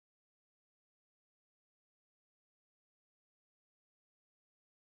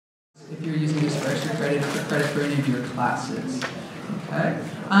if you're using this for extra credit or for credit for any of your classes. Okay.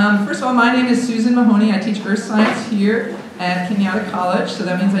 First of all, my name is Susan Mahoney. I teach earth science here at Kenyatta College. So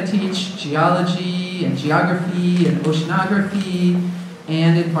that means I teach geology and geography and oceanography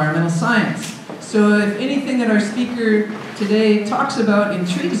and environmental science. So if anything that our speaker today talks about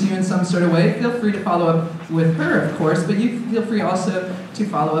intrigues you in some sort of way, feel free to follow up with her, of course, but you feel free also to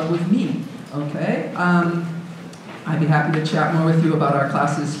follow up with me. Okay. I'd be happy to chat more with you about our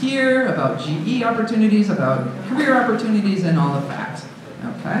classes here, about GE opportunities, about career opportunities, and all of that.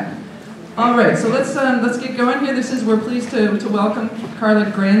 Okay. All right. So let's get going here. We're pleased to welcome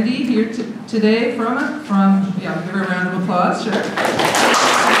Carla Grandy here today from yeah, give her a round of applause. Sure.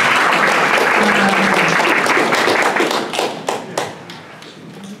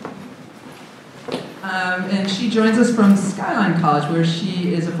 And she joins us from Skyline College, where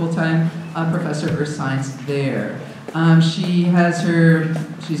she is a full-time professor of earth science there.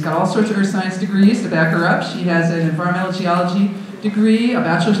 She's got all sorts of earth science degrees to back her up. She has an environmental geology degree, a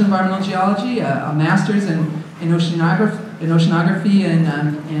bachelor's in environmental geology, a master's in oceanography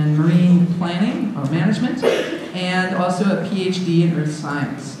and marine planning or management, and also a PhD in earth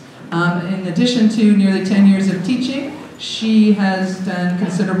science. In addition to nearly 10 years of teaching, she has done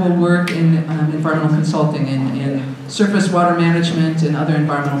considerable work in environmental consulting in surface water management and other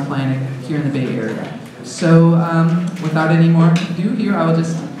environmental planning here in the Bay Area. So without any more ado here, I will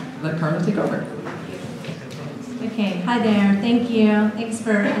just let Carla take over. Okay, hi there. Thank you. Thanks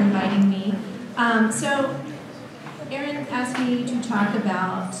for inviting me. So Erin asked me to talk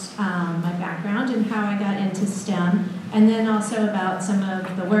about my background and how I got into STEM, and then also about some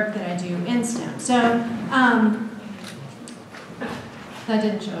of the work that I do in STEM. So that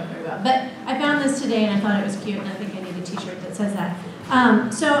didn't show up very well, but I found this today and I thought it was cute, and I think I need a t-shirt that says that.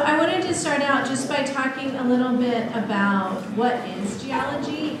 So I wanted to start out just by talking a little bit about what is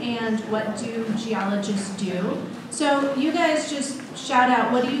geology and what do geologists do. So you guys just shout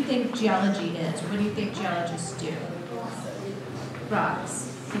out, what do you think geology is? What do you think geologists do?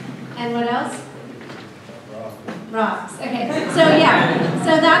 Rocks. And what else? Rocks. Okay. So yeah.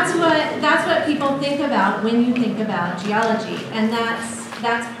 So that's what people think about when you think about geology, and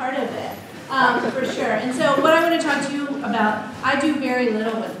that's part of it. For sure. And so what I want to talk to you about, I do very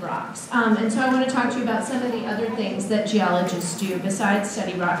little with rocks. And so I want to talk to you about some of the other things that geologists do besides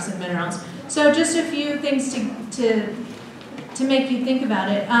study rocks and minerals. So just a few things to make you think about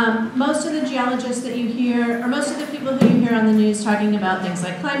it. Most of the geologists that you hear, or most of the people who you hear on the news talking about things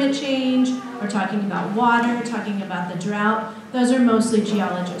like climate change, or talking about water, talking about the drought, those are mostly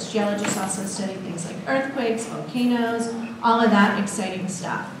geologists. Geologists also study things like earthquakes, volcanoes, all of that exciting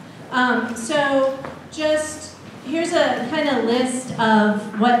stuff. So just here's a kind of list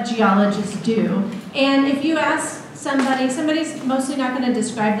of what geologists do. And if you ask somebody's mostly not going to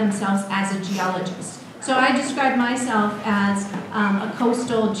describe themselves as a geologist. So I describe myself as a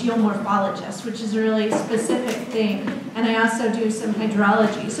coastal geomorphologist, which is a really specific thing. And I also do some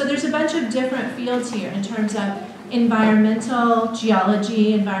hydrology. So there's a bunch of different fields here in terms of environmental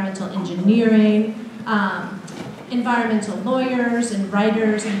geology, environmental engineering, environmental lawyers and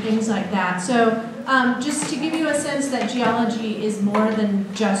writers and things like that. So just to give you a sense that geology is more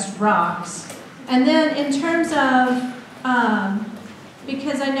than just rocks. And then in terms of,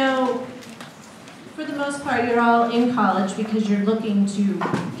 because I know for the most part you're all in college because you're looking to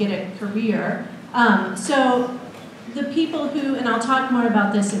get a career. So the people who, and I'll talk more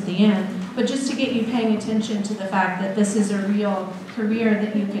about this at the end, but just to get you paying attention to the fact that this is a real career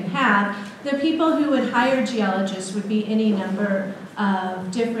that you can have, the people who would hire geologists would be any number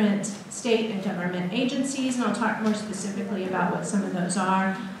of different state and government agencies, and I'll talk more specifically about what some of those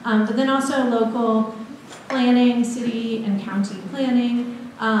are, but then also local planning, city and county planning,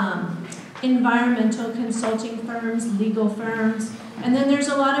 environmental consulting firms, legal firms, and then there's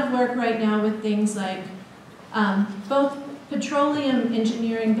a lot of work right now with things like both petroleum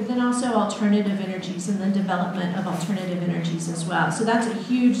engineering, but then also alternative energies and the development of alternative energies as well. So that's a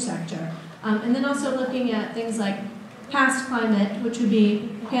huge sector. And then also looking at things like past climate, which would be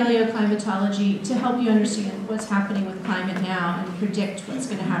paleoclimatology, to help you understand what's happening with climate now and predict what's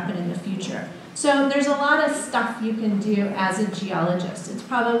going to happen in the future. So there's a lot of stuff you can do as a geologist. It's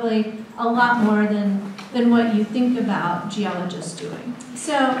probably a lot more than what you think about geologists doing.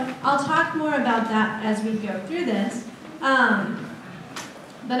 So I'll talk more about that as we go through this.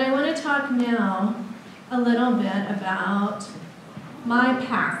 But I want to talk now a little bit about my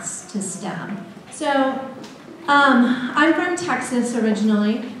paths to STEM. So I'm from Texas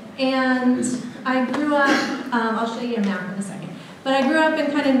originally, and I grew up, I'll show you a map in a second, but I grew up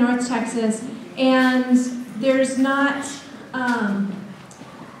in kind of North Texas, and there's not,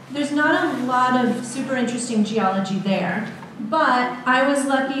 there's not a lot of super interesting geology there, but I was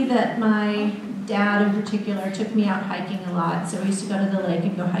lucky that my dad in particular took me out hiking a lot, so we used to go to the lake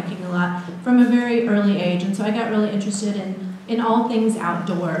and go hiking a lot from a very early age, and so I got really interested in all things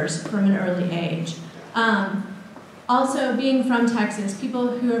outdoors from an early age. Also, being from Texas, people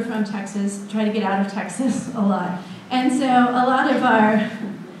who are from Texas try to get out of Texas a lot, and so a lot of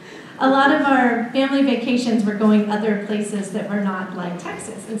our family vacations were going other places that were not like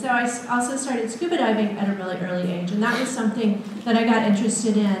Texas. And so I also started scuba diving at a really early age, and that was something that I got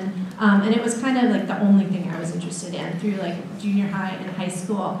interested in, and it was kind of like the only thing I was interested in through like junior high and high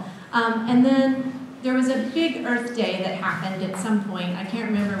school. And then there was a big Earth Day that happened at some point, I can't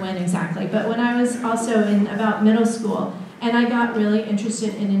remember when exactly, but when I was also in about middle school, and I got really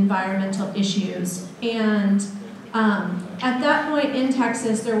interested in environmental issues. And at that point in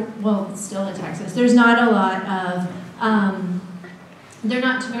Texas, still in Texas, there's not a lot of, they're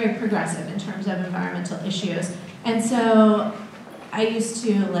not very progressive in terms of environmental issues. And so I used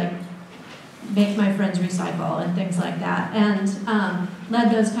to like make my friends recycle and things like that, and led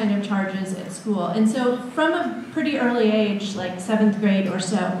those kind of charges at school. And so from a pretty early age, like 7th grade or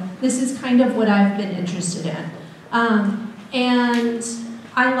so, this is kind of what I've been interested in. And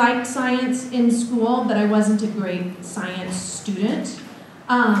I liked science in school, but I wasn't a great science student.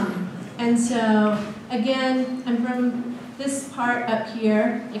 And so, again, I'm from this part up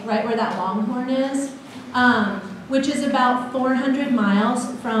here, like right where that longhorn is, which is about 400 miles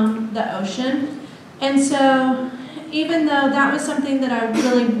from the ocean. And so, even though that was something that I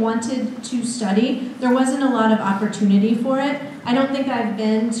really wanted to study, there wasn't a lot of opportunity for it. I don't think I've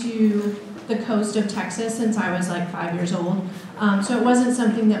been to the coast of Texas since I was like 5 years old. So it wasn't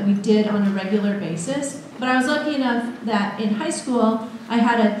something that we did on a regular basis. But I was lucky enough that in high school, I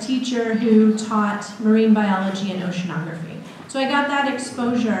had a teacher who taught marine biology and oceanography. So I got that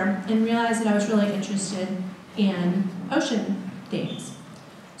exposure and realized that I was really interested in ocean things.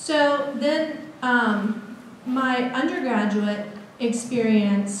 So then my undergraduate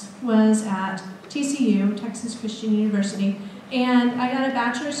experience was at TCU, Texas Christian University, and I got a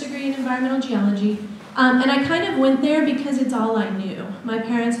bachelor's degree in environmental geology. And I kind of went there because it's all I knew. My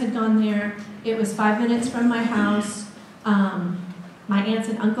parents had gone there. It was 5 minutes from my house. My aunts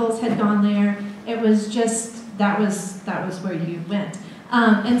and uncles had gone there. It was just, that was where you went.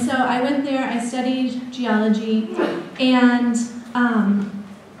 And so I went there, I studied geology, and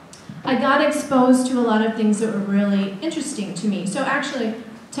I got exposed to a lot of things that were really interesting to me. So actually,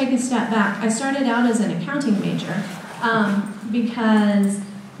 take a step back. I started out as an accounting major because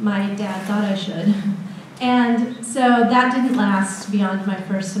my dad thought I should. And so that didn't last beyond my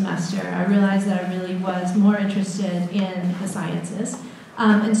first semester. I realized that I really was more interested in the sciences.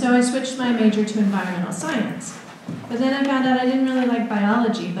 And so I switched my major to environmental science. But then I found out I didn't really like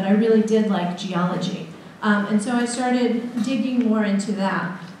biology, but I really did like geology. And so I started digging more into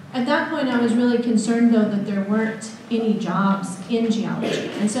that. At that point, I was really concerned, though, that there weren't any jobs in geology.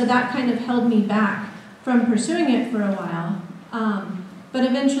 And so that kind of held me back from pursuing it for a while. But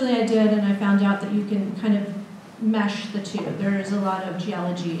eventually I did, and I found out that you can kind of mesh the two. There is a lot of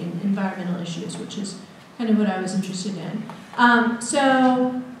geology and environmental issues, which is kind of what I was interested in.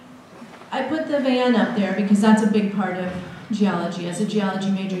 So I put the van up there because that's a big part of geology. As a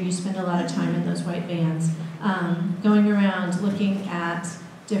geology major, you spend a lot of time in those white vans, going around looking at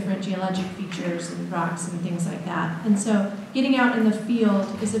different geologic features and rocks and things like that. And so getting out in the field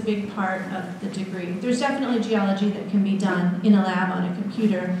is a big part of the degree. There's definitely geology that can be done in a lab on a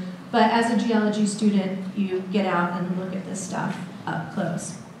computer, but as a geology student, you get out and look at this stuff up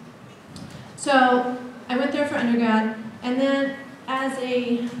close. So I went there for undergrad, and then as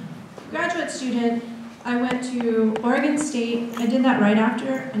a graduate student, I went to Oregon State. I did that right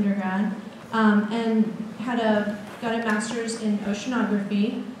after undergrad, and got a master's in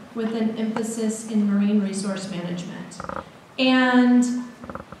oceanography with an emphasis in marine resource management. And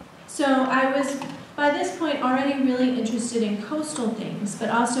so I was, by this point, already really interested in coastal things,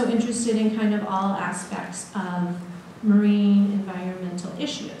 but also interested in kind of all aspects of marine environmental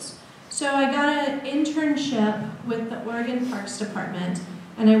issues. So I got an internship with the Oregon Parks Department,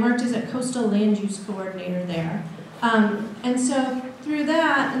 and I worked as a coastal land use coordinator there. And so through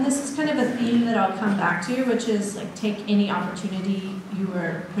that, and this is kind of a theme that I'll come back to, which is like take any opportunity you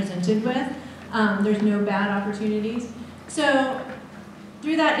were presented with. There's no bad opportunities. So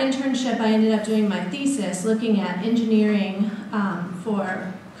through that internship, I ended up doing my thesis looking at engineering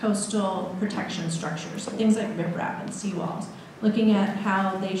for coastal protection structures, things like riprap and seawalls, looking at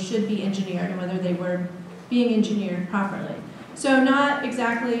how they should be engineered and whether they were being engineered properly. So not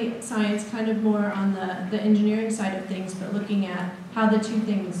exactly science, kind of more on the engineering side of things, but looking at how the two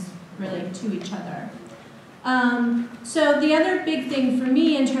things relate to each other. So the other big thing for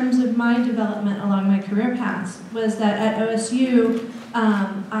me in terms of my development along my career paths was that at OSU,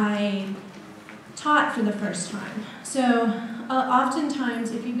 I taught for the first time. So oftentimes,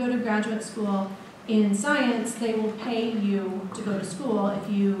 if you go to graduate school in science, they will pay you to go to school if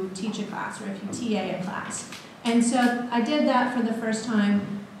you teach a class or if you TA a class. And so I did that for the first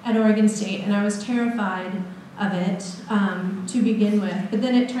time at Oregon State, and I was terrified of it to begin with, but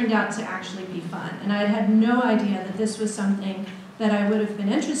then it turned out to actually be fun. And I had no idea that this was something that I would have been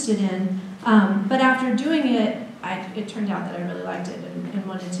interested in, but after doing it, it turned out that I really liked it and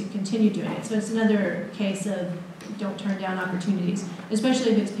wanted to continue doing it. So it's another case of don't turn down opportunities,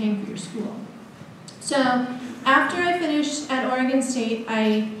 especially if it's paying for your school. So after I finished at Oregon State,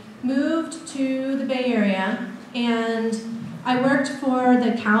 I moved to the Bay Area, and I worked for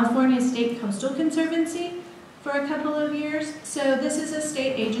the California State Coastal Conservancy for a couple of years. So this is a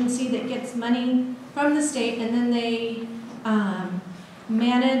state agency that gets money from the state, and then they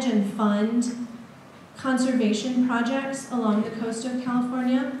manage and fund conservation projects along the coast of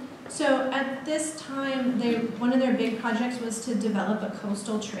California. So at this time, one of their big projects was to develop a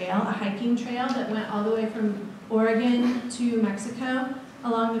coastal trail, a hiking trail that went all the way from Oregon to Mexico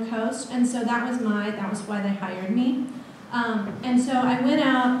along the coast. And so that was why they hired me. And so I went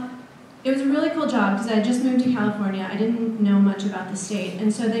out. It was a really cool job because I had just moved to California. I didn't know much about the state,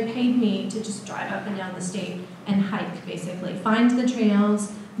 and so they paid me to just drive up and down the state and hike, basically. Find the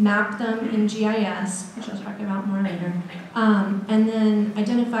trails, map them in GIS, which I'll talk about more later, and then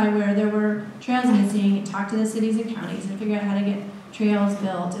identify where there were trails missing, talk to the cities and counties, and figure out how to get trails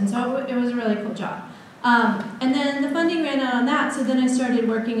built. And so it was a really cool job. And then the funding ran out on that, so then I started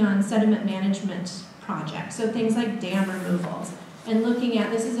working on sediment management projects, so things like dam removals. And looking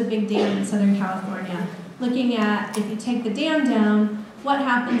at, this is a big dam in Southern California, looking at if you take the dam down, what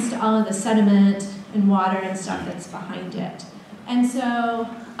happens to all of the sediment and water and stuff that's behind it. And so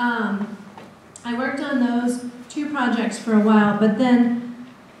I worked on those two projects for a while, but then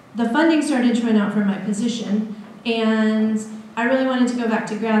the funding started to run out for my position, and I really wanted to go back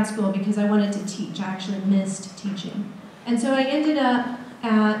to grad school because I wanted to teach. I actually missed teaching. And so I ended up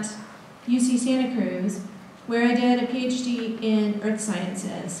at UC Santa Cruz, where I did a PhD in earth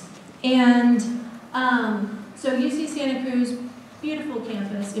sciences. And so UC Santa Cruz, beautiful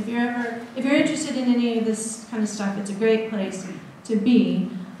campus. If you're interested in any of this kind of stuff, it's a great place to be.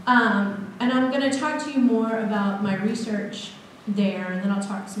 And I'm going to talk to you more about my research there, and then I'll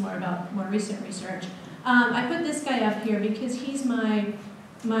talk some more about more recent research. I put this guy up here because he's my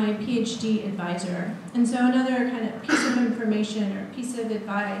PhD advisor. And so another kind of piece of information or piece of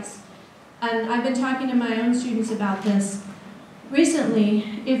advice, and I've been talking to my own students about this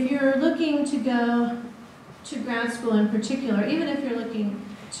recently. If you're looking to go to grad school in particular, even if you're looking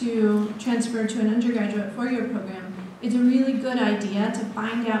to transfer to an undergraduate four-year program, it's a really good idea to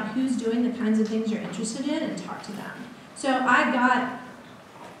find out who's doing the kinds of things you're interested in and talk to them. So I got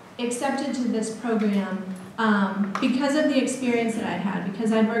accepted to this program because of the experience that I'd had,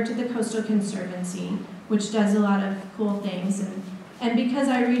 because I'd worked at the Coastal Conservancy, which does a lot of cool things, and because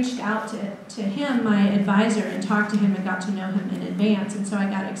I reached out to him, my advisor, and talked to him and got to know him in advance, and so I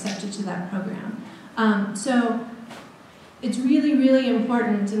got accepted to that program. So it's really, really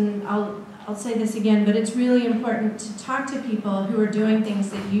important, and I'll say this again, but it's really important to talk to people who are doing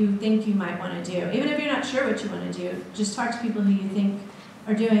things that you think you might want to do. Even if you're not sure what you want to do, just talk to people who you think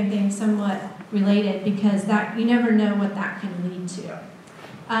are doing things somewhat related, because you never know what that can lead to.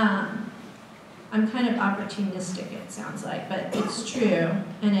 I'm kind of opportunistic, it sounds like, but it's true,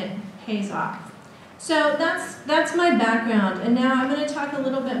 and it pays off. So that's my background, and now I'm going to talk a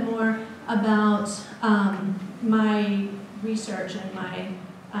little bit more about my research and my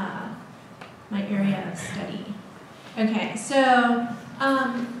area of study. Okay, so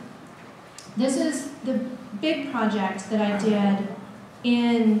this is the big project that I did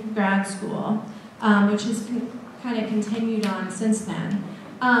in grad school, which has kind of continued on since then.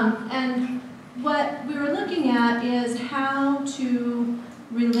 And what we were looking at is how to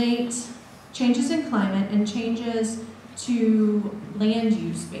relate changes in climate and changes to land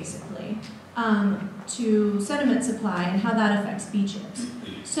use, basically, to sediment supply and how that affects beaches.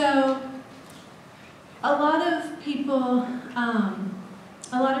 So a lot of people, a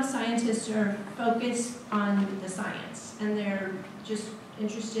lot of scientists are focused on the science, and they're just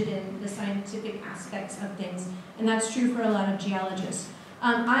interested in the scientific aspects of things, and that's true for a lot of geologists.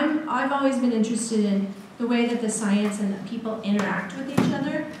 I've always been interested in the way that the science and the people interact with each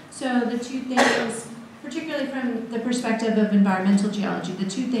other. So the two things, particularly from the perspective of environmental geology, the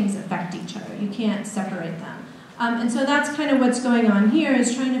two things affect each other. You can't separate them. And so that's kind of what's going on here,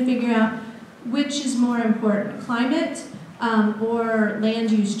 is trying to figure out which is more important, climate or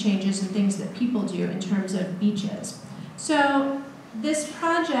land use changes and things that people do in terms of beaches. So this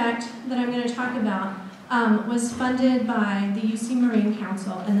project that I'm going to talk about was funded by the UC Marine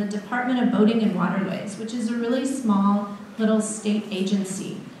Council and the Department of Boating and Waterways, which is a really small little state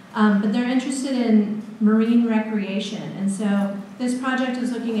agency. But they're interested in marine recreation, and so this project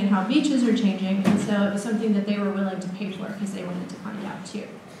is looking at how beaches are changing, and so it was something that they were willing to pay for because they wanted to find out too.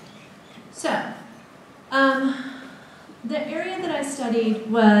 So, the area that I studied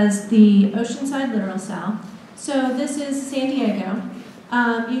was the Oceanside littoral cell. So this is San Diego.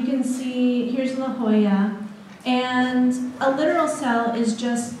 You can see, here's La Jolla, and a littoral cell is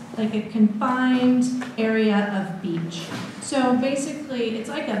just like a confined area of beach. So basically, it's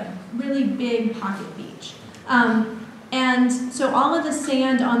like a really big pocket beach. And so all of the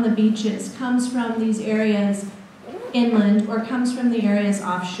sand on the beaches comes from these areas inland or comes from the areas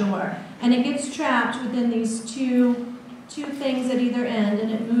offshore. And it gets trapped within these two things at either end,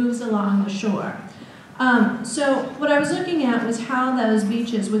 and it moves along the shore. So what I was looking at was how those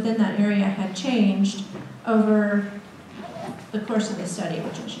beaches within that area had changed over the course of the study,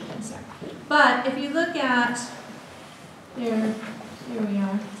 which I'll show you in a sec. But if you look at, here we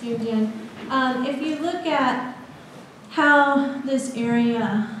are, zoomed in. If you look at how this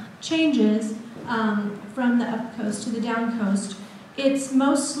area changes from the up coast to the down coast, it's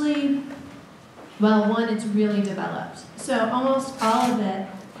mostly, well, one, it's really developed. So almost all of it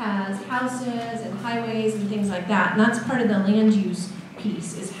has houses and highways and things like that. And that's part of the land use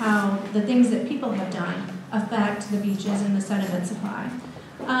piece, is how the things that people have done affect the beaches and the sediment supply.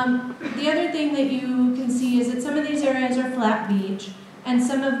 The other thing that you can see is that some of these areas are flat beach, and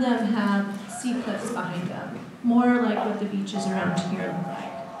some of them have sea cliffs behind them, more like what the beaches around here look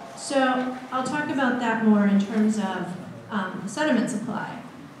like. So I'll talk about that more in terms of the sediment supply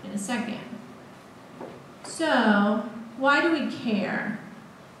in a second. So why do we care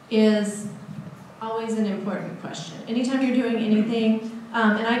is always an important question. Anytime you're doing anything,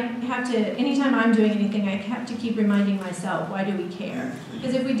 and I have to, anytime I'm doing anything, I have to keep reminding myself, why do we care?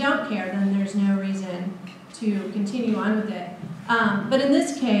 Because if we don't care, then there's no reason to continue on with it. But in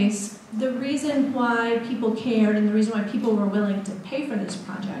this case, the reason why people cared and the reason why people were willing to pay for this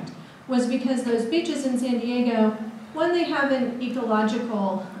project was because those beaches in San Diego, one, they have an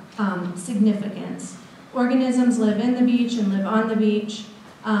ecological significance. Organisms live in the beach and live on the beach,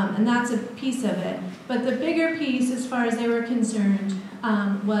 and that's a piece of it. But the bigger piece, as far as they were concerned,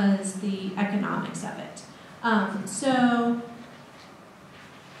 was the economics of it. So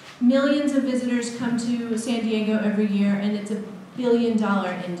millions of visitors come to San Diego every year, and it's a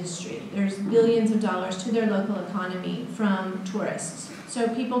billion-dollar industry. There's billions of dollars to their local economy from tourists. So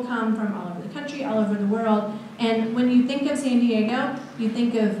people come from all over the country, all over the world, and when you think of San Diego, you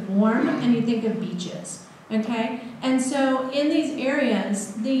think of warm and you think of beaches, okay? And so in these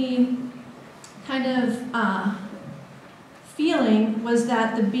areas, the kind of feeling was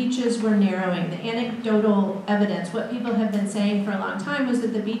that the beaches were narrowing. The anecdotal evidence, what people have been saying for a long time, was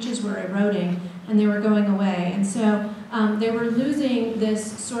that the beaches were eroding and they were going away. And so they were losing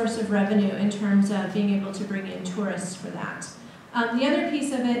this source of revenue in terms of being able to bring in tourists for that. The other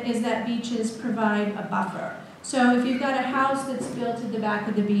piece of it is that beaches provide a buffer. So if you've got a house that's built at the back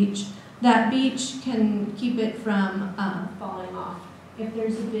of the beach, that beach can keep it from falling off if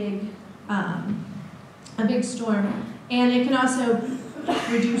there's a big storm. And it can also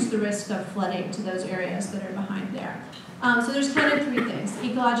reduce the risk of flooding to those areas that are behind there. So there's kind of three things: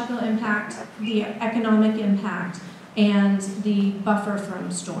 ecological impact, the economic impact, and the buffer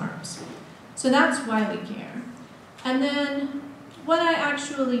from storms. So that's why we care. And then what I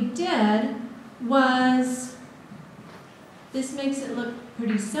actually did was, this makes it look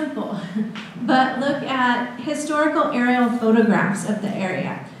pretty simple, but look at historical aerial photographs of the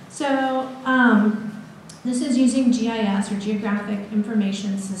area. So this is using GIS, or Geographic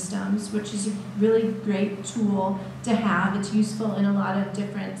Information Systems, which is a really great tool to have. It's useful in a lot of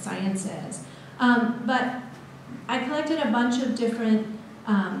different sciences. But I collected a bunch of different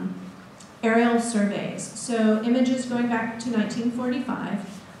aerial surveys, so images going back to 1945,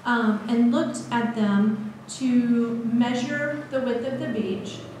 and looked at them to measure the width of the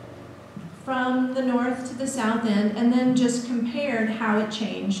beach from the north to the south end, and then just compared how it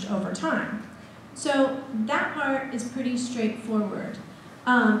changed over time. So that part is pretty straightforward.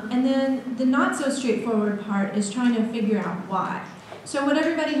 And then the not so straightforward part is trying to figure out why. So what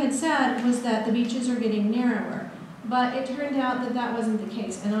everybody had said was that the beaches are getting narrower, but it turned out that that wasn't the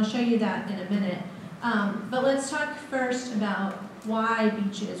case, and I'll show you that in a minute. But let's talk first about why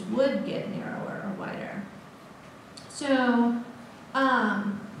beaches would get narrower or wider. So, that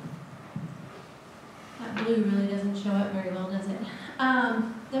blue really doesn't show up very well, does it?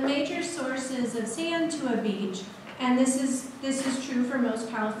 The major sources of sand to a beach, and this is true for most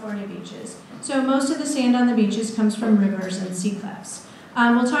California beaches. So most of the sand on the beaches comes from rivers and sea cliffs.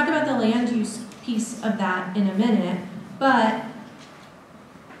 We'll talk about the land use piece of that in a minute, but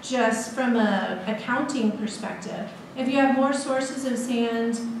just from an accounting perspective, if you have more sources of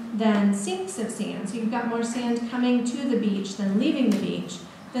sand than sinks of sand, so you've got more sand coming to the beach than leaving the beach,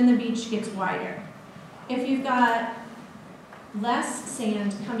 then the beach gets wider. If you've got less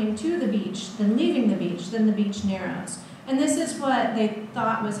sand coming to the beach than leaving the beach, then the beach narrows. And this is what they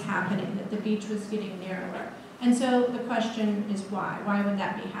thought was happening, that the beach was getting narrower. And so the question is why? Why would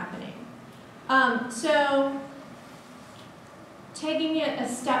that be happening? So taking it a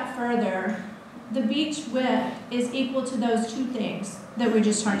step further, the beach width is equal to those two things that we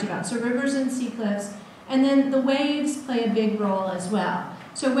just talked about. So rivers and sea cliffs, and then the waves play a big role as well.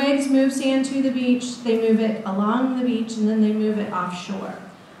 So waves move sand to the beach, they move it along the beach, and then they move it offshore.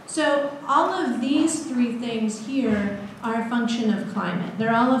 So all of these three things here are a function of climate.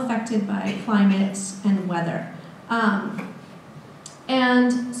 They're all affected by climates and weather.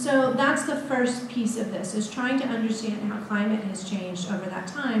 And so that's the first piece of this, is trying to understand how climate has changed over that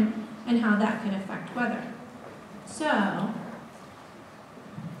time and how that can affect weather. So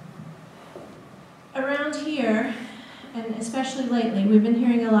around here, and especially lately, we've been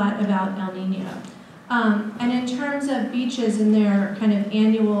hearing a lot about El Nino. And in terms of beaches and their kind of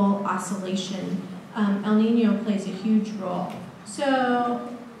annual oscillation, El Nino plays a huge role.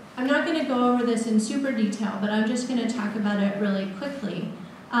 So I'm not going to go over this in super detail, but I'm just going to talk about it really quickly.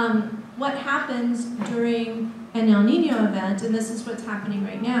 What happens during an El Nino event, and this is what's happening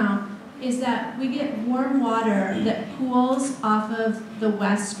right now, is that we get warm water that pools off of the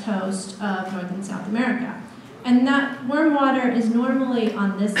west coast of North and South America. And that warm water is normally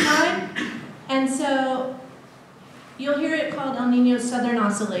on this side, and so you'll hear it called El Nino Southern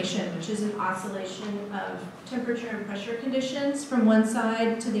Oscillation, which is an oscillation of temperature and pressure conditions from one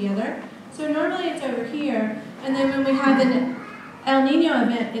side to the other. So normally it's over here, and then when we have an El Nino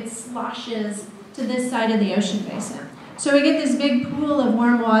event, it sloshes to this side of the ocean basin. So we get this big pool of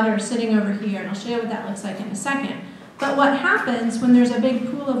warm water sitting over here, and I'll show you what that looks like in a second. But what happens when there's a big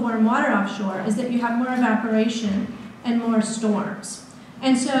pool of warm water offshore is that you have more evaporation and more storms.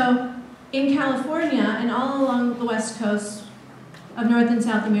 And so in California and all along the west coast of North and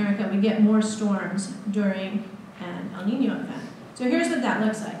South America, we get more storms during an El Nino event. So here's what that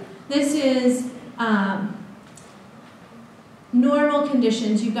looks like. This is normal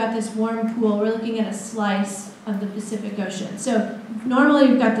conditions. You've got this warm pool. We're looking at a slice of the Pacific Ocean. So normally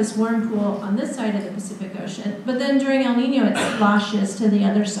you've got this warm pool on this side of the Pacific Ocean, but then during El Nino it sloshes to the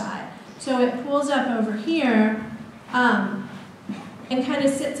other side. So it pools up over here and kind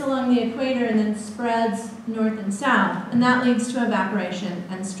of sits along the equator and then spreads north and south, and that leads to evaporation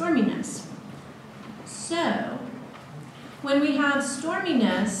and storminess. So when we have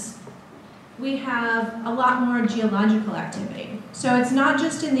storminess, we have a lot more geological activity. So it's not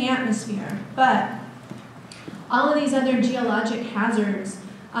just in the atmosphere, but all of these other geologic hazards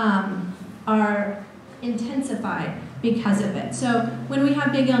are intensified because of it. So when we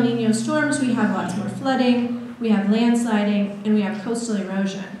have big El Nino storms, we have lots more flooding, we have landsliding, and we have coastal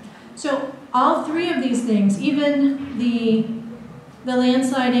erosion. So all three of these things, even the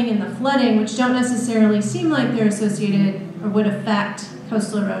landsliding and the flooding, which don't necessarily seem like they're associated or would affect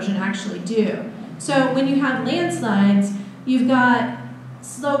coastal erosion, actually do. So when you have landslides, you've got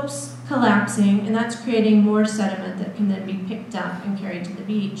slopes collapsing, and that's creating more sediment that can then be picked up and carried to the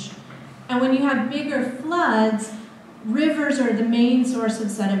beach. And when you have bigger floods, rivers are the main source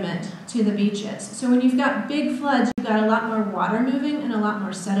of sediment to the beaches. So when you've got big floods, you've got a lot more water moving and a lot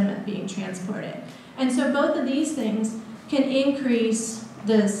more sediment being transported. And so both of these things can increase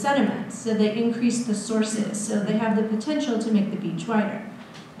the sediments, so they increase the sources, so they have the potential to make the beach wider.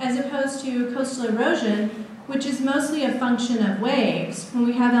 As opposed to coastal erosion, which is mostly a function of waves. When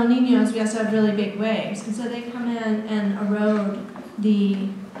we have El Ninos, we also have really big waves, and so they come in and erode the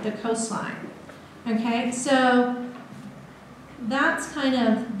coastline. Okay, so that's kind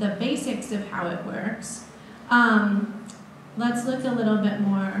of the basics of how it works. Let's look a little bit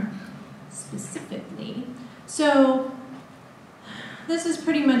more specifically. So this is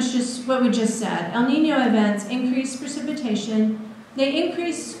pretty much just what we just said. El Nino events increase precipitation. They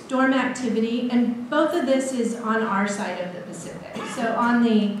increase storm activity, and both of this is on our side of the Pacific, so on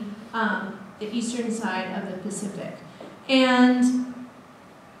the eastern side of the Pacific. And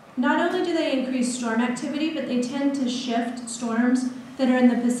not only do they increase storm activity, but they tend to shift storms that are in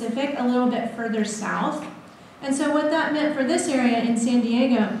the Pacific a little bit further south. And so what that meant for this area in San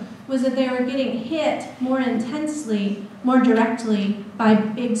Diego was that they were getting hit more intensely, more directly by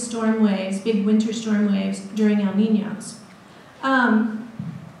big storm waves, big winter storm waves during El Niños.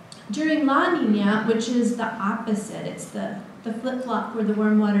 During La Niña, which is the opposite, it's the flip-flop where the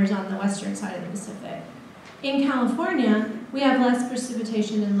warm water is on the western side of the Pacific. In California, we have less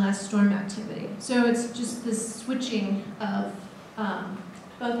precipitation and less storm activity. So it's just this switching of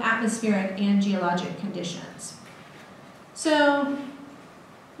both atmospheric and geologic conditions. So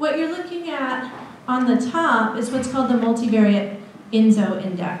what you're looking at on the top is what's called the multivariate INZO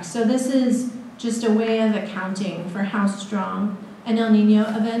index. So this is just a way of accounting for how strong an El Nino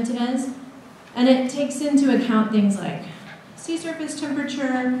event is. And it takes into account things like sea surface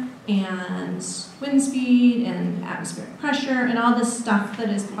temperature and wind speed and atmospheric pressure and all this stuff that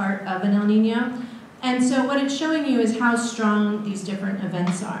is part of an El Nino. And so what it's showing you is how strong these different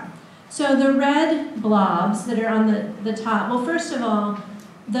events are. So the red blobs that are on the top, well, first of all,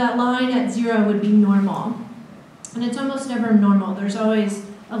 the line at 0 would be normal. And it's almost never normal. There's always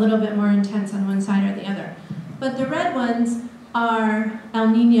a little bit more intense on one side or the other. But the red ones are El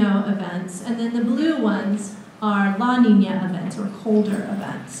Nino events, and then the blue ones are La Nina events, or colder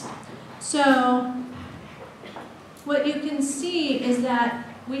events. So what you can see is that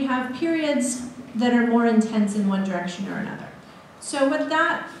we have periods that are more intense in one direction or another. So what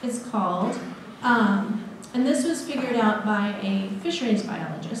that is called, and this was figured out by a fisheries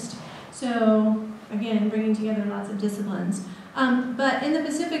biologist, so again, bringing together lots of disciplines. But in the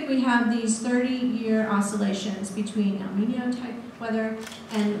Pacific, we have these 30-year oscillations between El Nino type weather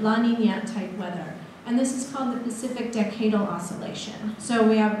and La Nina type weather. And this is called the Pacific Decadal Oscillation. So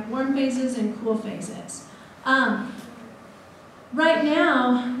we have warm phases and cool phases. Right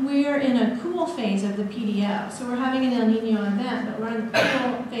now, we're in a cool phase of the PDO. So we're having an El Nino event, but we're in the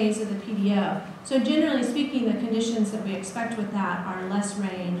cool phase of the PDO. So generally speaking, the conditions that we expect with that are less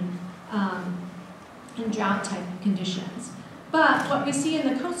rain and drought type conditions. But what we see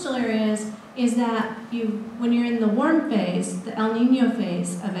in the coastal areas is that when you're in the warm phase, the El Nino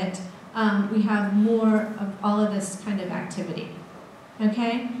phase of it, we have more of all of this kind of activity.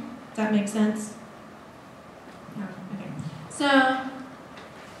 Okay? Does that make sense? No? Okay. So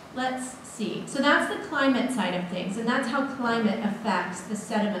let's see. So that's the climate side of things, and that's how climate affects the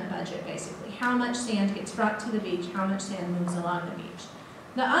sediment budget, basically. How much sand gets brought to the beach, how much sand moves along the beach.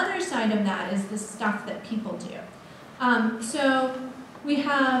 The other side of that is the stuff that people do. So we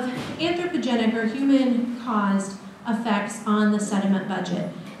have anthropogenic or human-caused effects on the sediment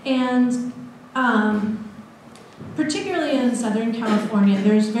budget. And particularly in Southern California,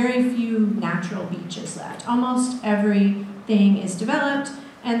 there's very few natural beaches left. Almost everything is developed,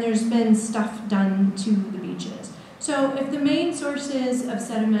 and there's been stuff done to the beaches. So if the main sources of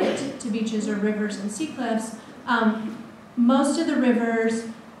sediment to beaches are rivers and sea cliffs, most of the rivers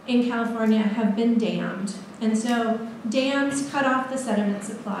in California have been dammed. And so dams cut off the sediment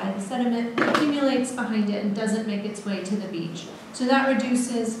supply. The sediment accumulates behind it and doesn't make its way to the beach. So that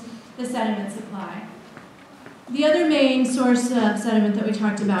reduces the sediment supply. The other main source of sediment that we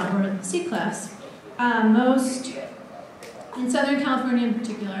talked about were sea cliffs. In Southern California in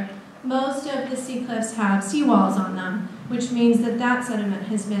particular, most of the sea cliffs have seawalls on them, which means that that sediment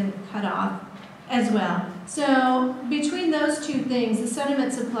has been cut off as well. So between those two things, the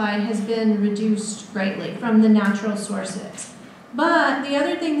sediment supply has been reduced greatly from the natural sources. But the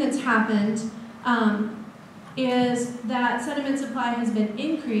other thing that's happened is that sediment supply has been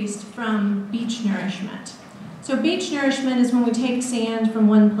increased from beach nourishment. So beach nourishment is when we take sand from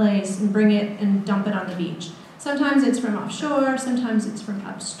one place and bring it and dump it on the beach. Sometimes it's from offshore, sometimes it's from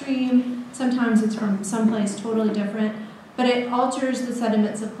upstream, sometimes it's from someplace totally different. But it alters the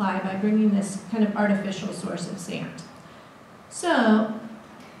sediment supply by bringing this kind of artificial source of sand. So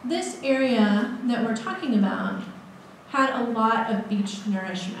this area that we're talking about had a lot of beach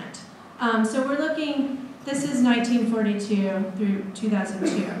nourishment. So we're looking, this is 1942 through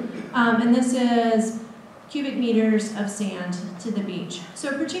 2002, and this is cubic meters of sand to the beach.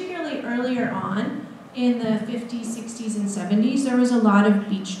 So particularly earlier on, in the 50s, 60s, and 70s, there was a lot of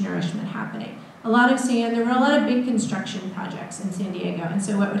beach nourishment happening. A lot of sand, there were a lot of big construction projects in San Diego, and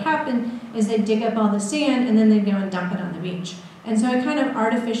so what would happen is they'd dig up all the sand and then they'd go and dump it on the beach. And so it kind of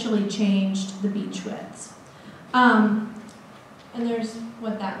artificially changed the beach widths. And there's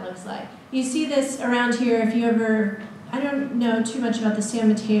what that looks like. You see this around here if you ever, I don't know too much about the San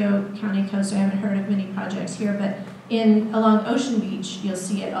Mateo County coast, I haven't heard of many projects here, but along Ocean Beach, you'll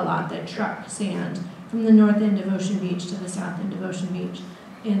see it a lot, that truck sand from the north end of Ocean Beach to the south end of Ocean Beach.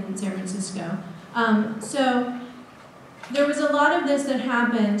 in San Francisco. So there was a lot of this that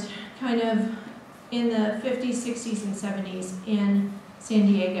happened kind of in the 50s, 60s, and 70s in San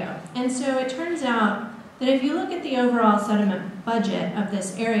Diego. And so it turns out that if you look at the overall sediment budget of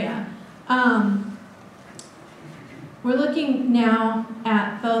this area, we're looking now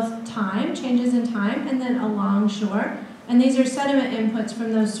at both time, changes in time, and then along shore. And these are sediment inputs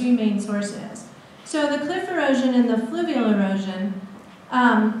from those three main sources. So the cliff erosion and the fluvial erosion,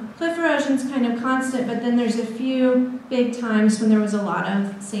 cliff erosion's kind of constant, but then there's a few big times when there was a lot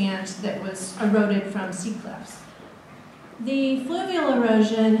of sand that was eroded from sea cliffs. The fluvial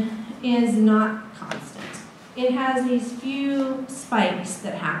erosion is not constant. It has these few spikes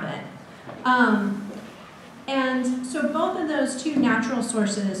that happen. And so both of those two natural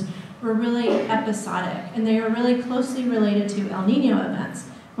sources were really episodic, and they are really closely related to El Nino events.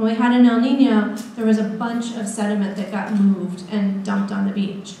 When we had an El Nino, there was a bunch of sediment that got moved and dumped on the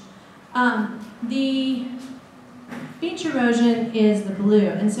beach. The beach erosion is the blue,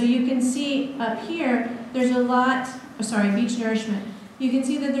 and so you can see up here, there's a lot, beach nourishment. You can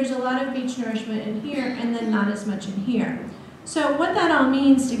see that there's a lot of beach nourishment in here, and then not as much in here. So what that all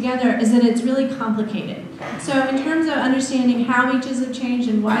means together is that it's really complicated. So in terms of understanding how beaches have changed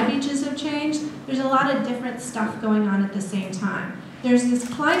and why beaches have changed, there's a lot of different stuff going on at the same time. There's this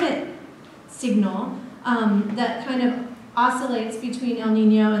climate signal that kind of oscillates between El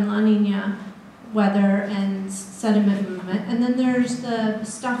Nino and La Nina weather and sediment movement, and then there's the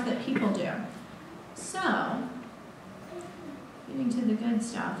stuff that people do. So, getting to the good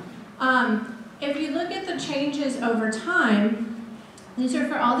stuff. If you look at the changes over time, these are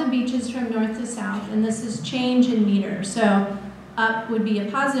for all the beaches from north to south, and this is change in meters. So up would be a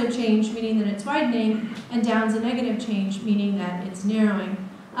positive change, meaning that it's widening, and down's a negative change, meaning that it's narrowing.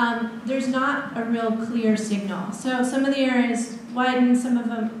 There's not a real clear signal. So some of the areas widened, some of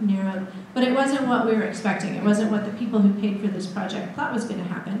them narrowed, but it wasn't what we were expecting. It wasn't what the people who paid for this project thought was going to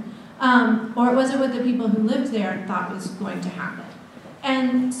happen, or it wasn't what the people who lived there thought was going to happen.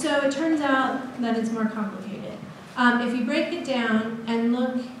 And so it turns out that it's more complicated. If you break it down and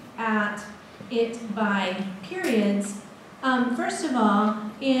look at it by periods, first of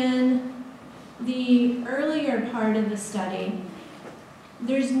all, in the earlier part of the study,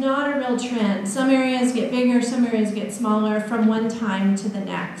 there's not a real trend. Some areas get bigger, some areas get smaller from one time to the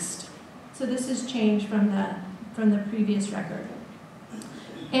next. So this is change from the previous record.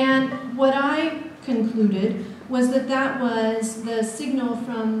 And what I concluded was that that was the signal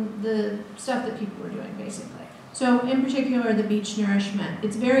from the stuff that people were doing, basically. So in particular, the beach nourishment.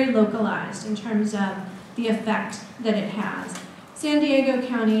 It's very localized in terms of the effect that it has. San Diego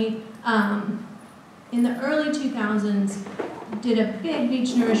County, in the early 2000s, did a big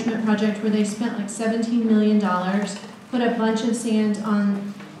beach nourishment project where they spent like $17 million, put a bunch of sand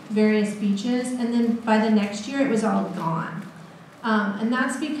on various beaches, and then by the next year, it was all gone. And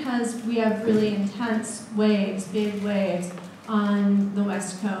that's because we have really intense waves, big waves, on the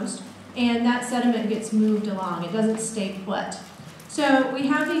West Coast, and that sediment gets moved along. It doesn't stay put. So we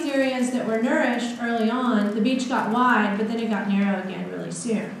have these areas that were nourished early on. The beach got wide, but then it got narrow again really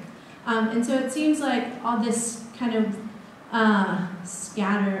soon. And so it seems like all this kind of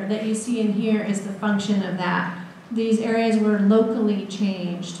scatter that you see in here is the function of that. These areas were locally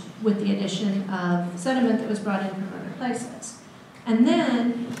changed with the addition of sediment that was brought in from other places. And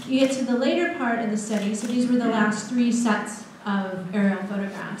then you get to the later part of the study, so these were the last 3 sets of aerial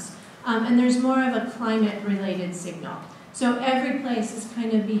photographs, and there's more of a climate-related signal. So every place is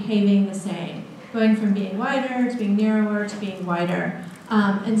kind of behaving the same, going from being wider to being narrower to being wider.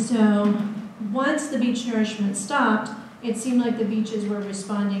 And so once the beach nourishment stopped, it seemed like the beaches were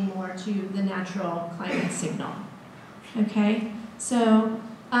responding more to the natural climate signal. Okay, so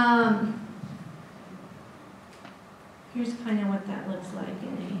here's kind of what that looks like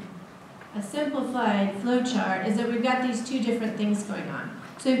in a simplified flow chart, is that we've got these 2 different things going on.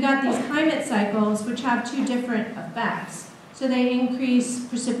 So we've got these climate cycles, which have 2 different effects. So they increase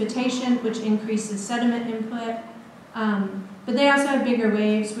precipitation, which increases sediment input, but they also have bigger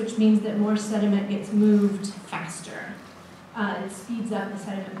waves, which means that more sediment gets moved faster. It speeds up the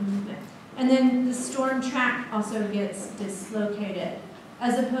sediment movement. And then the storm track also gets dislocated,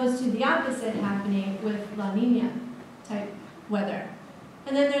 as opposed to the opposite happening with La Nina type weather.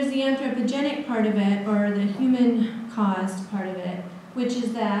 And then there's the anthropogenic part of it, or the human-caused part of it, which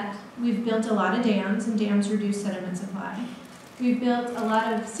is that we've built a lot of dams, and dams reduce sediment supply. We've built a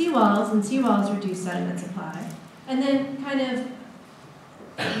lot of seawalls, and seawalls reduce sediment supply. And then kind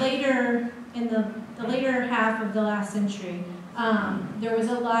of later, in the later half of the last century, there was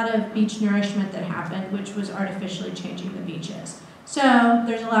a lot of beach nourishment that happened, which was artificially changing the beaches. So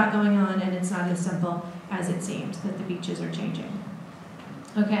there's a lot going on, and it's not as simple as it seems that the beaches are changing.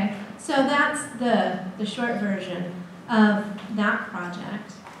 Okay, so that's the short version of that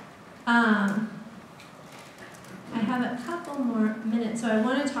project. I have a couple more minutes, so I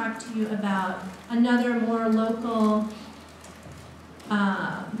want to talk to you about another more local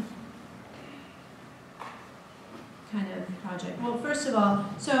kind of project. Well, first of all,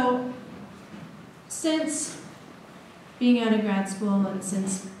 so since being out of grad school and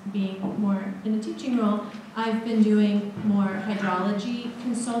since being more in a teaching role, I've been doing more hydrology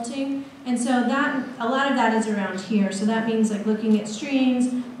consulting. And so that, a lot of that is around here. So that means like looking at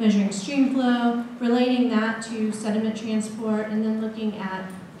streams, measuring stream flow, relating that to sediment transport, and then looking at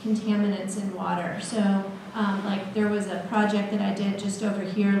contaminants in water. So like there was a project that I did just over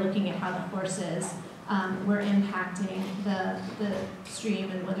here looking at how the horses were impacting the stream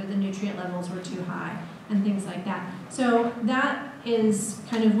and whether the nutrient levels were too high and things like that. So that is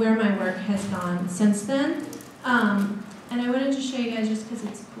kind of where my work has gone since then. And I wanted to show you guys, just because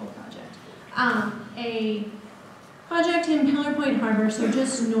it's a cool project, a project in Pillar Point Harbor, so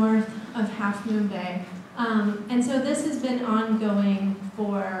just north of Half Moon Bay. And so this has been ongoing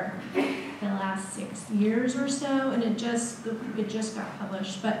for the last 6 years or so, and it just got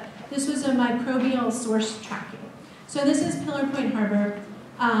published. But this was a microbial source tracking. So this is Pillar Point Harbor,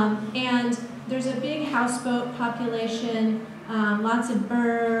 and there's a big houseboat population, lots of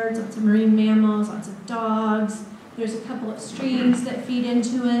birds, lots of marine mammals, lots of dogs. There's a couple of streams that feed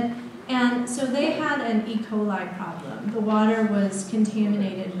into it. And so they had an E. coli problem. The water was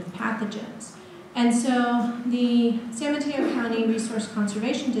contaminated with pathogens. And so the San Mateo County Resource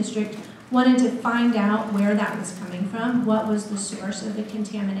Conservation District wanted to find out where that was coming from, what was the source of the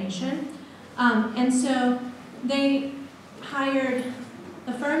contamination. And so they hired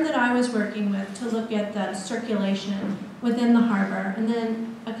the firm that I was working with to look at the circulation within the harbor, and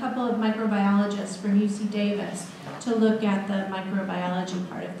then a couple of microbiologists from UC Davis to look at the microbiology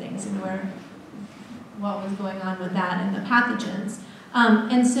part of things and what was going on with that and the pathogens.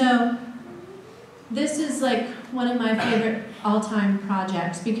 And so this is like one of my favorite all-time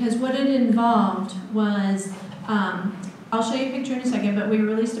projects, because what it involved was, I'll show you a picture in a second, but we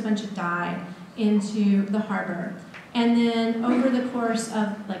released a bunch of dye into the harbor. And then over the course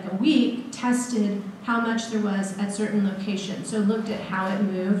of like a week, tested how much there was at certain locations. So looked at how it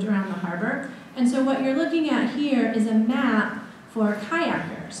moved around the harbor. And so what you're looking at here is a map for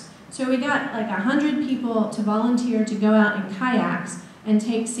kayakers. So we got like 100 people to volunteer to go out in kayaks and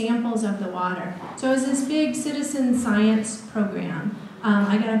take samples of the water. So it was this big citizen science program.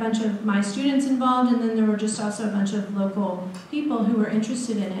 I got a bunch of my students involved, and then there were just also a bunch of local people who were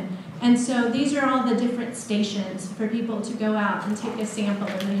interested in it. And so these are all the different stations for people to go out and take a sample,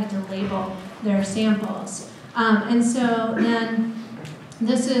 and they had to label their samples. And so then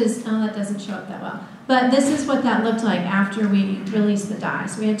this is, oh, that doesn't show up that well, but this is what that looked like after we released the dye.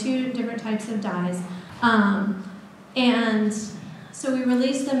 So we had 2 different types of dyes. And so we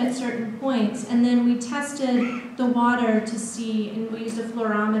released them at certain points, and then we tested the water to see, and we used a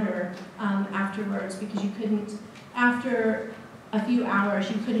fluorometer afterwards, because you couldn't, after a few hours,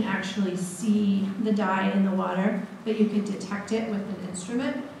 you couldn't actually see the dye in the water, but you could detect it with an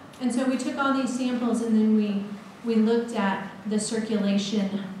instrument. And so we took all these samples, and then we looked at the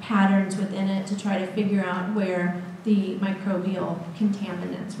circulation patterns within it to try to figure out where the microbial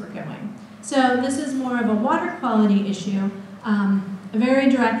contaminants were going. So this is more of a water quality issue, very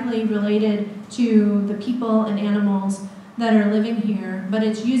directly related to the people and animals that are living here, but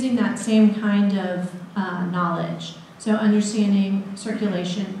it's using that same kind of knowledge. So understanding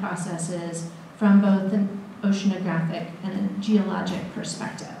circulation processes from both an oceanographic and a geologic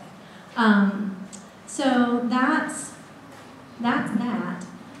perspective. So that's that.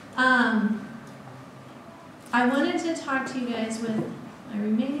 I wanted to talk to you guys with my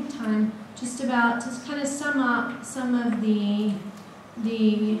remaining time just about, to kind of sum up some of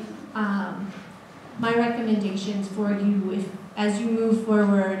my recommendations for you as you move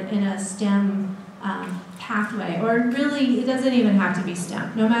forward in a STEM pathway, or really, it doesn't even have to be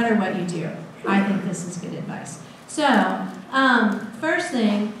STEM. No matter what you do, I think this is good advice. So, first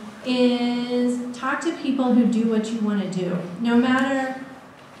thing is talk to people who do what you want to do. No matter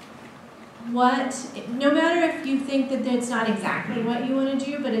if you think that it's not exactly what you want to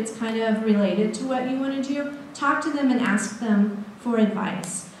do, but it's kind of related to what you want to do, talk to them and ask them for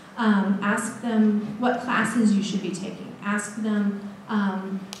advice. Ask them what classes you should be taking. Ask them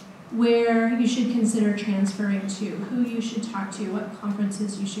where you should consider transferring to, who you should talk to, what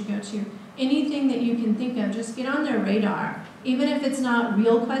conferences you should go to. Anything that you can think of, just get on their radar. Even if it's not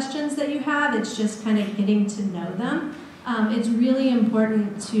real questions that you have, it's just kind of getting to know them. It's really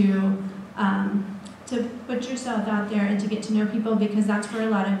important to put yourself out there and to get to know people, because that's where a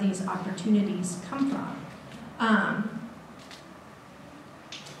lot of these opportunities come from.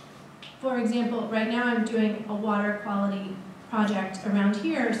 For example, right now I'm doing a water quality project around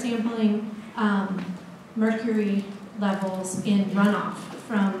here, sampling mercury levels in runoff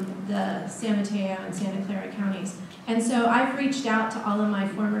from the San Mateo and Santa Clara counties. And so I've reached out to all of my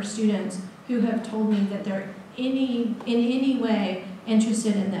former students who have told me that they're in any way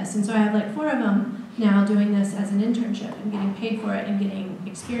interested in this. And so I have like 4 of them now doing this as an internship and getting paid for it and getting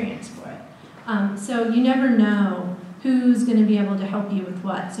experience for it. So you never know who's going to be able to help you with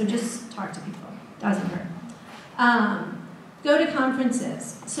what. So just talk to people. Doesn't hurt. Go to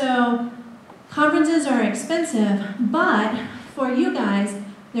conferences. So conferences are expensive, but for you guys,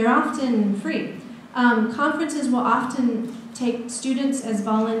 they're often free. Conferences will often take students as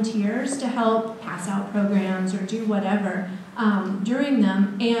volunteers to help pass out programs or do whatever during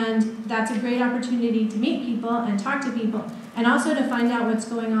them, and that's a great opportunity to meet people and talk to people, and also to find out what's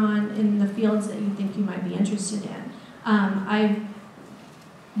going on in the fields that you think you might be interested in. I've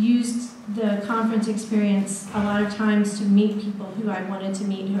used the conference experience a lot of times to meet people who I wanted to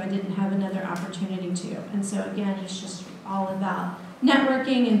meet who I didn't have another opportunity to, and so again, it's just all about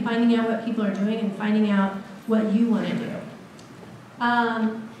networking and finding out what people are doing and finding out what you want to do.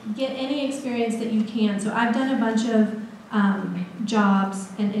 Get any experience that you can. So I've done a bunch of jobs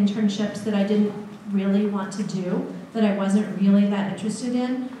and internships that I didn't really want to do, that I wasn't really that interested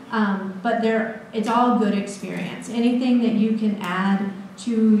in, but it's all good experience. Anything that you can add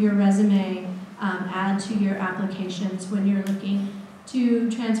to your resume, add to your applications when you're looking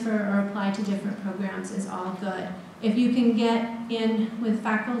to transfer or apply to different programs is all good. If you can get in with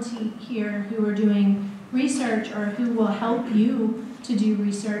faculty here who are doing research or who will help you to do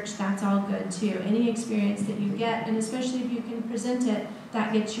research, that's all good too. Any experience that you get, and especially if you can present it,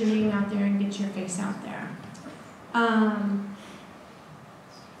 that gets your name out there and gets your face out there.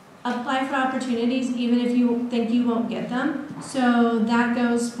 Apply for opportunities even if you think you won't get them. So that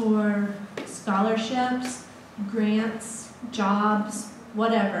goes for scholarships, grants, jobs,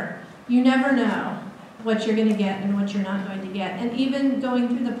 whatever. You never know what you're going to get and what you're not going to get. And even going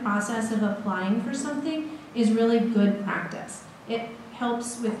through the process of applying for something is really good practice. It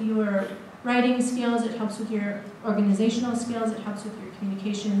helps with your writing skills, it helps with your organizational skills, it helps with your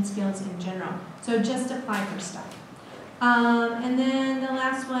communication skills in general. So just apply for stuff. And then the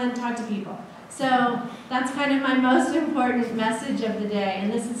last one, talk to people. So that's kind of my most important message of the day,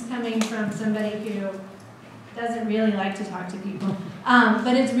 and this is coming from somebody who doesn't really like to talk to people,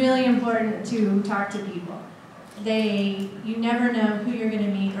 but it's really important to talk to people. You never know who you're going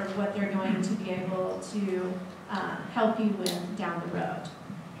to meet or what they're going to be able to help you with down the road.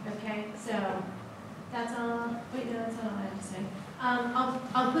 Okay, so that's all. Wait, no, that's not all I have to say.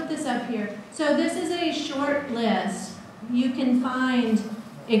 I'll put this up here. So this is a short list. You can find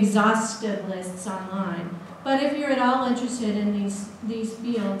exhaustive lists online, but if you're at all interested in these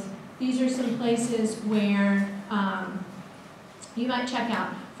fields, these are some places where you might check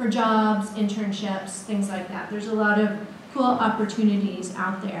out for jobs, internships, things like that. There's a lot of cool opportunities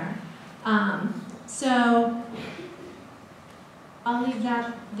out there. So I'll leave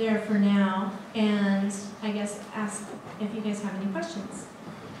that there for now, and I guess ask if you guys have any questions.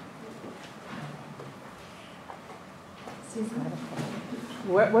 Susan?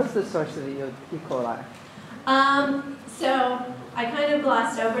 What's the source of the E. coli? So I kind of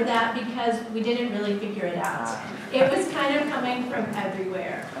glossed over that because we didn't really figure it out. It was kind of coming from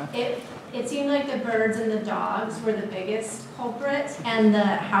everywhere. It seemed like the birds and the dogs were the biggest culprit, and the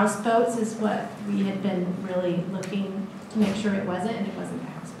houseboats is what we had been really looking to make sure it wasn't, and it wasn't the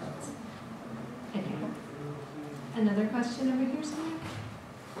houseboats. Okay. Another question over here somewhere?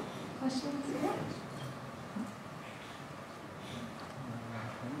 Questions?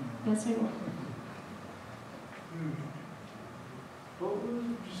 Yes or no? What would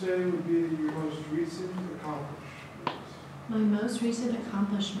you say would be your most recent accomplishment? My most recent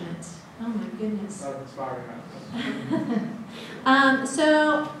accomplishment. Oh my goodness.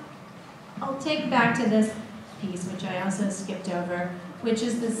 So I'll take back to this piece, which I also skipped over, which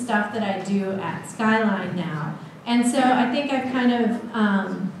is the stuff that I do at Skyline now. And so I think I've kind of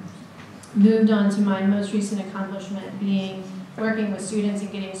moved on to my most recent accomplishment being working with students and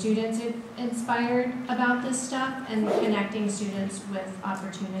getting students inspired about this stuff and connecting students with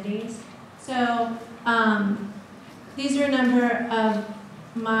opportunities. So these are a number of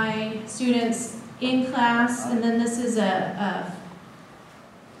my students in class, and then this is a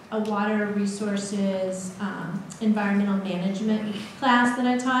water resources environmental management class that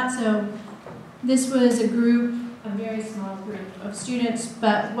I taught. So this was a group a very small group of students,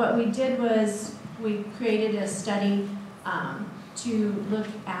 but what we did was we created a study to look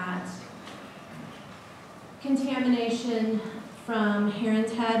at contamination from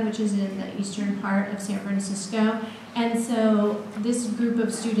Heron's Head, which is in the eastern part of San Francisco. And so this group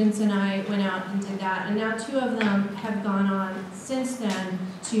of students and I went out and did that, and now 2 of them have gone on since then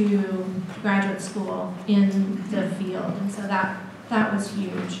to graduate school in the field, and so that was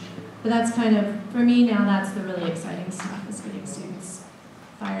huge. But that's kind of, for me now, that's the really exciting stuff, is getting students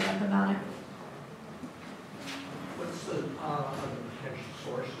fired up about it. What's the potential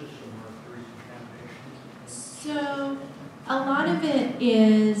sources of mercury contamination? So a lot of it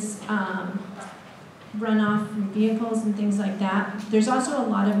is runoff from vehicles and things like that. There's also a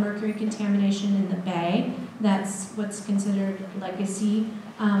lot of mercury contamination in the bay. That's what's considered legacy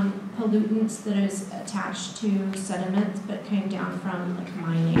pollutants that is attached to sediment but came down from like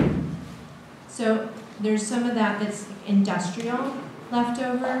mining. So there's some of that that's industrial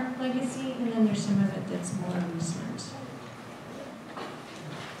leftover legacy, and then there's some of it that's more recent.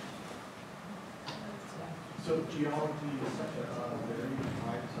 So geology is such a very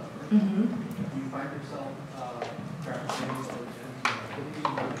wide subject. Mm-hmm. Do you find yourself practicing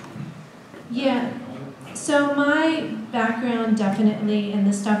Yeah. So my background definitely, and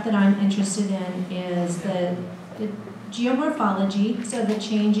the stuff that I'm interested in, is the geomorphology, so the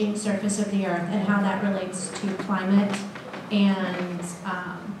changing surface of the earth and how that relates to climate, and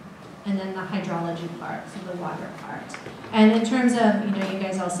then the hydrology part, so the water part. And in terms of, you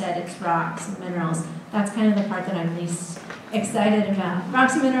guys all said it's rocks and minerals, that's kind of the part that I'm least excited about.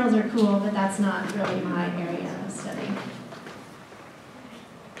 Rocks and minerals are cool, but that's not really my area of study.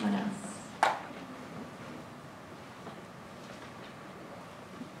 What else?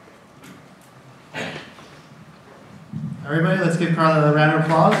 Everybody, let's give Carla a round of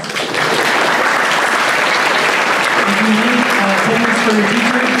applause. If you need tickets for your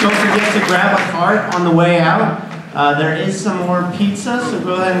teacher, don't forget to grab a cart on the way out. There is some more pizza, so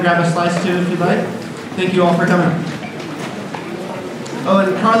go ahead and grab a slice too if you'd like. Thank you all for coming. Oh,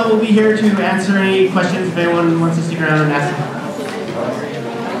 and Carla will be here to answer any questions if anyone wants to stick around and ask.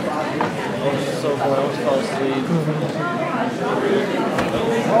 So I almost fell asleep.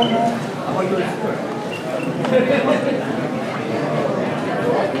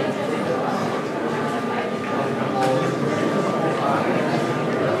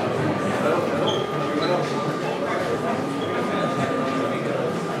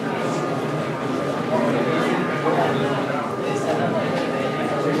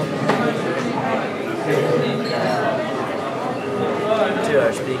 To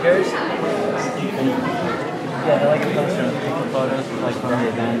our speakers. Yeah, they're like a poster and take photos like from the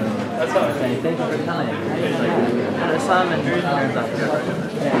event. That's how I say thank you for coming. There's some and turns out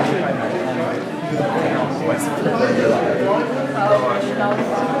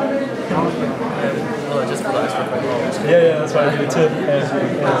oh, just relax for a quick. Yeah, that's why I do it too.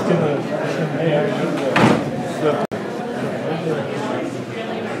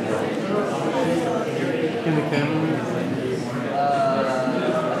 In the camera.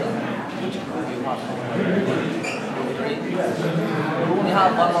 We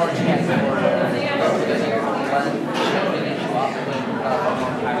have one more chance for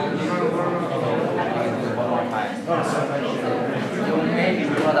you maybe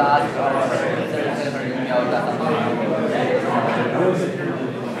want to ask our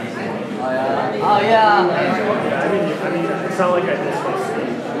Oh yeah. I mean, it's not like I did.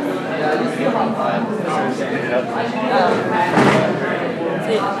 Yeah, you still have time. So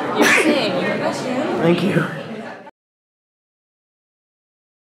you're saying, Thank you.